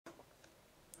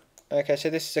Okay, so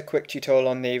this is a quick tutorial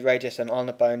on the radius and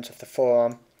ulnar bones of the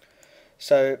forearm.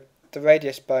 So the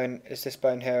radius bone is this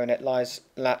bone here, and it lies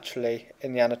laterally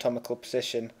in the anatomical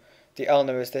position. The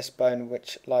ulnar is this bone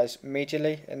which lies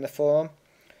medially in the forearm,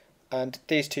 and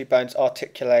these two bones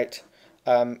articulate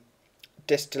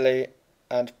distally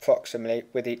and proximally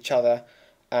with each other,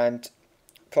 and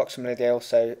proximally they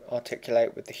also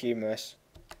articulate with the humerus.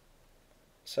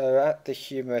 So at the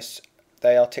humerus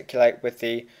they articulate with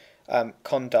the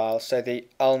condyle, so the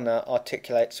ulna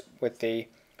articulates with the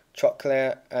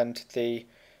trochlear and the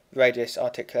radius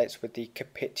articulates with the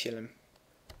capitulum.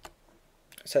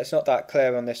 So it's not that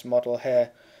clear on this model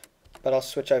here, but I'll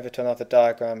switch over to another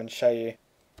diagram and show you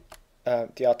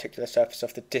the articular surface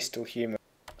of the distal humerus.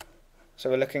 So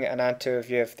we're looking at an anterior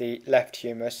view of the left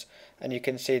humerus, and you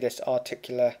can see this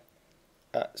articular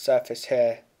surface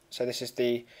here. So this is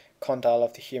the condyle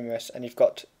of the humerus, and you've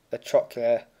got the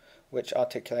trochlear, which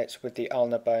articulates with the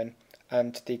ulnar bone,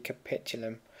 and the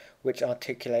capitulum, which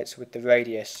articulates with the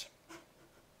radius.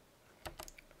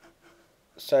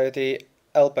 So the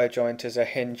elbow joint is a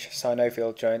hinge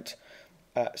synovial joint,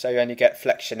 so you only get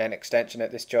flexion and extension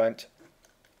at this joint.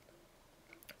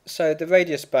 So the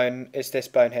radius bone is this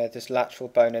bone here, this lateral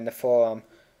bone in the forearm.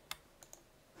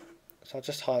 So I'll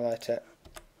just highlight it.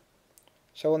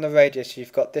 So on the radius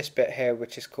you've got this bit here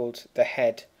which is called the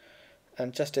head,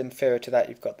 and just inferior to that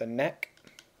you've got the neck.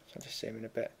 So I'll just zoom in a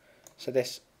bit. So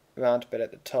this round bit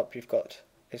at the top you've got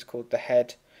is called the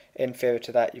head, inferior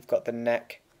to that you've got the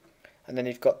neck, and then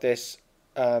you've got this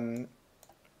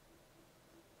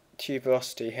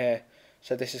tuberosity here.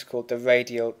 So this is called the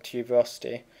radial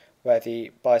tuberosity, where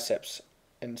the biceps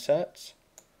inserts,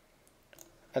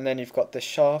 and then you've got the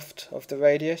shaft of the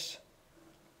radius,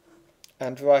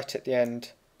 and right at the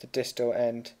end, the distal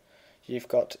end, you've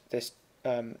got this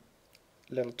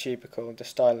little tubercle, the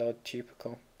styloid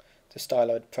tubercle, the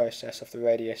styloid process of the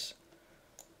radius.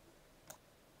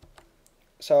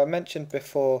 So I mentioned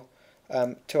before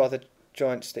two other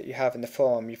joints that you have in the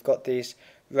forearm. You've got these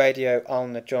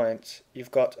radio-ulnar joints.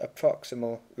 You've got a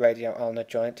proximal radio-ulnar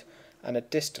joint and a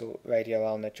distal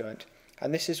radio-ulnar joint,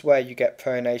 and this is where you get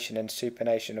pronation and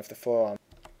supination of the forearm.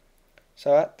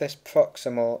 So at this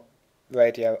proximal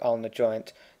radio-ulnar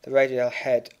joint, the radial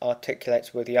head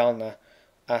articulates with the ulna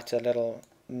at a little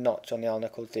notch on the ulna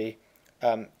called the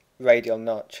radial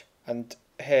notch, and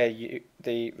here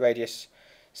the radius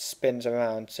spins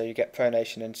around, so you get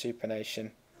pronation and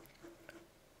supination.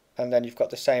 And then you've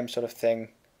got the same sort of thing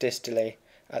distally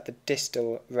at the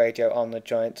distal radio-ulnar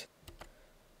joint,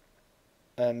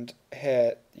 and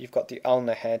here you've got the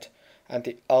ulnar head, and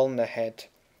the ulnar head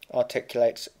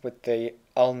articulates with the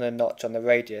ulnar notch on the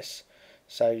radius,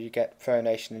 so you get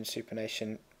pronation and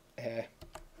supination here.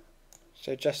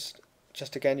 So just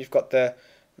again, you've got the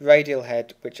radial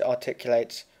head which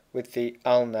articulates with the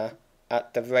ulna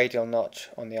at the radial notch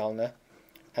on the ulna,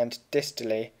 and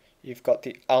distally you've got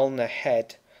the ulnar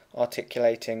head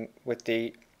articulating with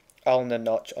the ulnar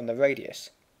notch on the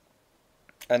radius.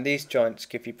 And these joints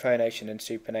give you pronation and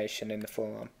supination in the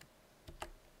forearm.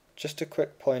 Just a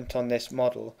quick point on this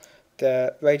model,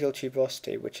 the radial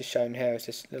tuberosity, which is shown here as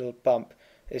this little bump,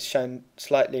 is shown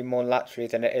slightly more laterally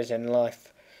than it is in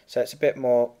life. So it's a bit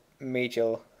more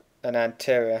medial and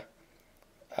anterior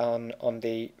on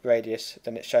the radius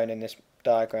than it's shown in this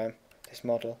diagram, this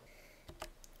model.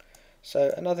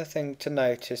 So another thing to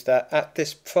note is that at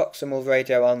this proximal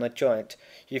radio-ulnar joint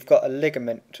you've got a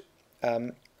ligament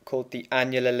called the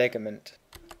annular ligament.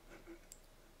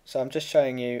 So I'm just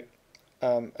showing you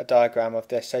a diagram of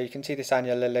this. So you can see this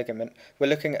annular ligament. We're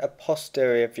looking at a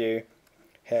posterior view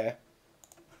here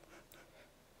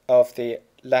of the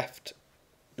left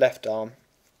arm.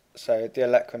 So the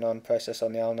olecranon process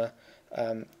on the ulna,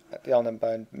 the ulnar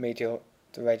bone medial,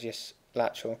 the radius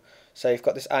lateral. So you've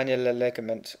got this annular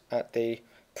ligament at the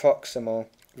proximal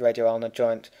radio-ulnar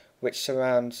joint, which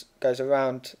goes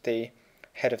around the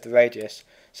head of the radius.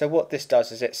 So what this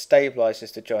does is it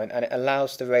stabilizes the joint, and it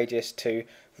allows the radius to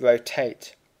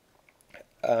rotate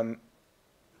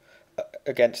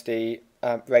against the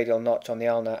radial notch on the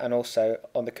ulna, and also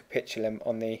on the capitulum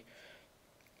on the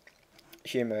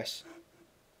humerus.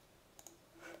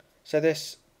 So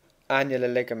this annular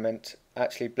ligament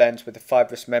actually blends with the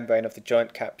fibrous membrane of the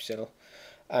joint capsule,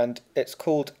 and it's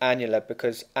called annular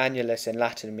because annulus in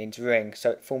Latin means ring,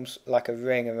 so it forms like a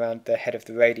ring around the head of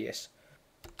the radius.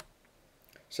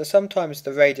 So sometimes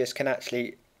the radius can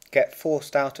actually get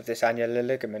forced out of this annular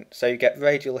ligament, so you get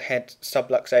radial head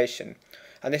subluxation,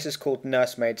 and this is called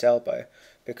nursemaid's elbow,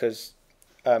 because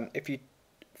if you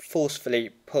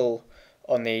forcefully pull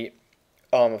on the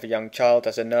arm of a young child,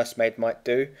 as a nursemaid might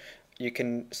do, you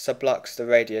can sublux the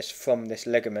radius from this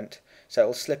ligament, so it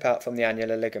will slip out from the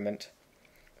annular ligament.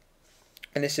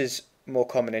 And this is more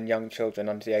common in young children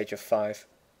under the age of 5.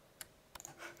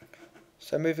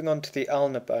 So moving on to the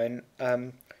ulnar bone,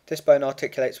 this bone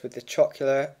articulates with the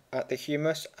trochlear at the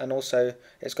humerus, and also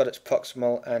it's got its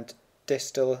proximal and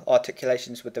distal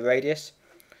articulations with the radius.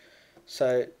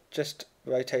 So just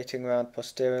rotating around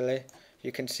posteriorly,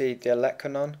 you can see the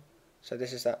olecranon. So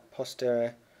this is that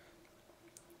posterior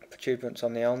protuberance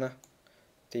on the ulna,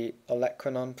 the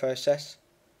olecranon process.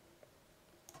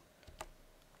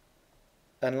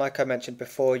 And like I mentioned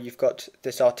before, you've got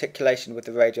this articulation with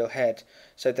the radial head.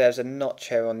 So there's a notch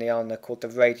here on the ulna called the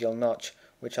radial notch,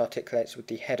 which articulates with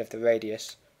the head of the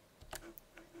radius.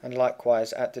 And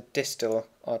likewise at the distal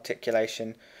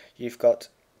articulation, you've got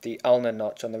the ulnar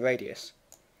notch on the radius.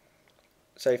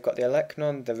 So you've got the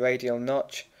olecranon, the radial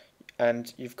notch,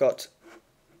 and you've got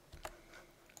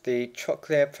the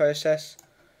trochlear process,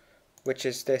 which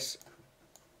is this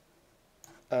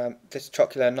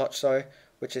trochlear notch,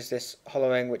 which is this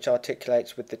hollowing which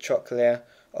articulates with the trochlear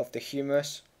of the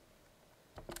humerus.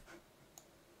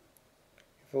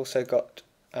 You've also got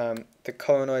the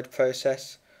coronoid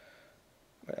process,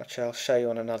 which I'll show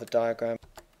you on another diagram.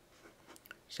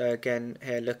 So again,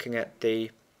 here looking at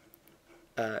the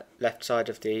left side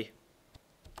of the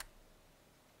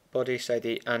body, so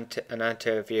an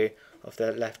anterior view of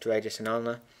the left radius and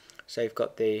ulna. So you've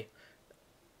got the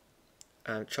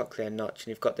trochlear notch, and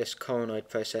you've got this coronoid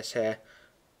process here,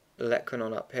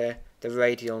 olecranon up here, the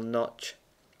radial notch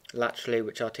laterally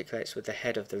which articulates with the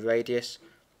head of the radius.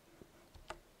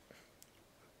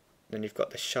 Then you've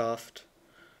got the shaft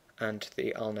and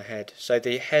the ulnar head. So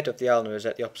the head of the ulna is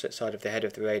at the opposite side of the head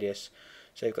of the radius.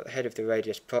 So you've got the head of the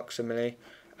radius proximally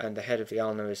and the head of the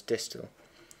ulna is distal.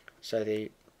 So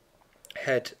the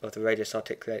head of the radius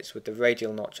articulates with the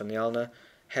radial notch on the ulna,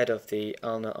 head of the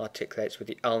ulna articulates with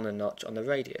the ulnar notch on the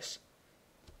radius.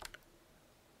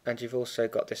 And you've also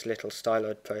got this little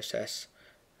styloid process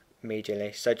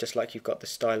medially. So just like you've got the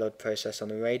styloid process on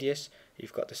the radius,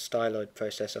 you've got the styloid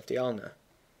process of the ulna.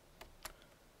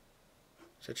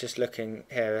 So just looking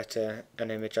here at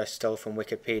an image I stole from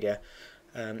Wikipedia,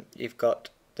 you've got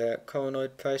the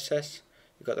coronoid process,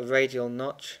 you've got the radial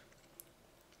notch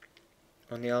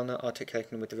on the ulna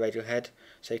articulating with the radial head.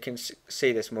 So you can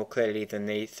see this more clearly than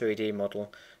the 3D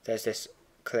model. There's this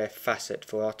clear facet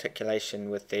for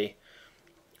articulation with the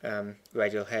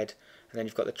radial head, and then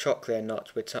you've got the trochlear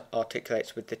notch which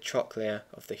articulates with the trochlear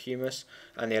of the humerus,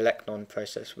 and the olecranon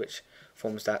process which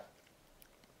forms that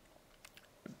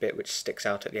bit which sticks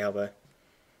out at the elbow.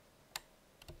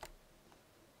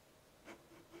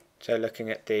 So looking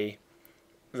at the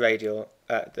radial,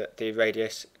 the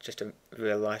radius, just a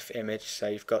real life image. So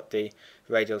you've got the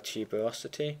radial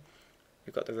tuberosity,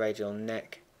 you've got the radial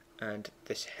neck, and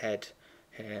this head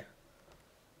here.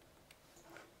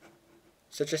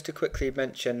 So just to quickly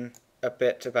mention a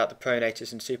bit about the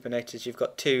pronators and supinators, you've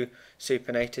got two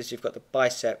supinators. You've got the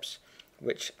biceps,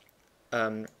 which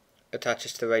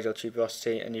attaches to the radial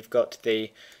tuberosity, and you've got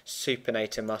the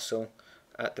supinator muscle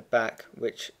at the back,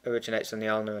 which originates on the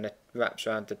ulna and it wraps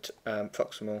around the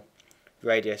proximal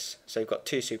radius. So you've got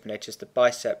two supinators, the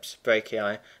biceps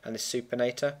brachii and the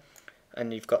supinator,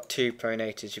 and you've got two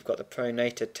pronators. You've got the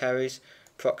pronator teres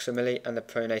proximally and the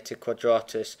pronator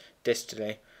quadratus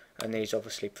distally, and these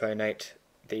obviously pronate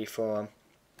the forearm.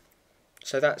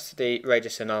 So that's the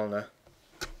radius and ulna.